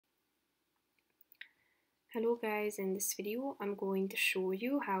Hello guys, in this video I'm going to show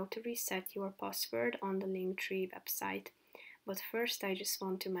you how to reset your password on the Linktree website. But first I just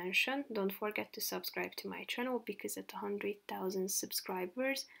want to mention, don't forget to subscribe to my channel because at 100,000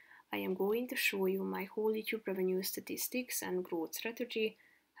 subscribers I am going to show you my whole YouTube revenue statistics and growth strategy,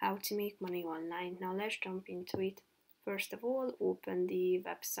 how to make money online. Now let's jump into it. First of all, open the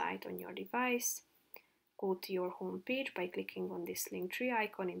website on your device. Go to your home page by clicking on this Linktree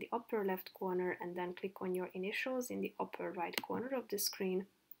icon in the upper left corner and then click on your initials in the upper right corner of the screen.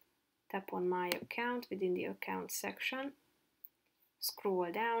 Tap on My Account within the Account section.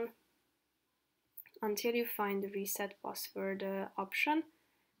 Scroll down until you find the Reset Password option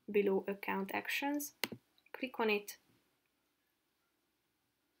below Account Actions. Click on it.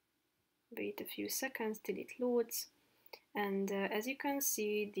 Wait a few seconds till it loads. And as you can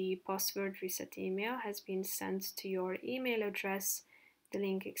see, the password reset email has been sent to your email address. The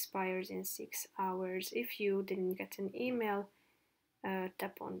link expires in 6 hours. If you didn't get an email,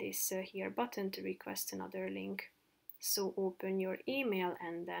 tap on this here button to request another link. So open your email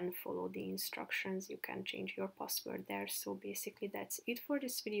and then follow the instructions. You can change your password there. So basically that's it for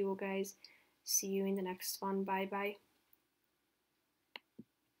this video, guys. See you in the next one. Bye bye.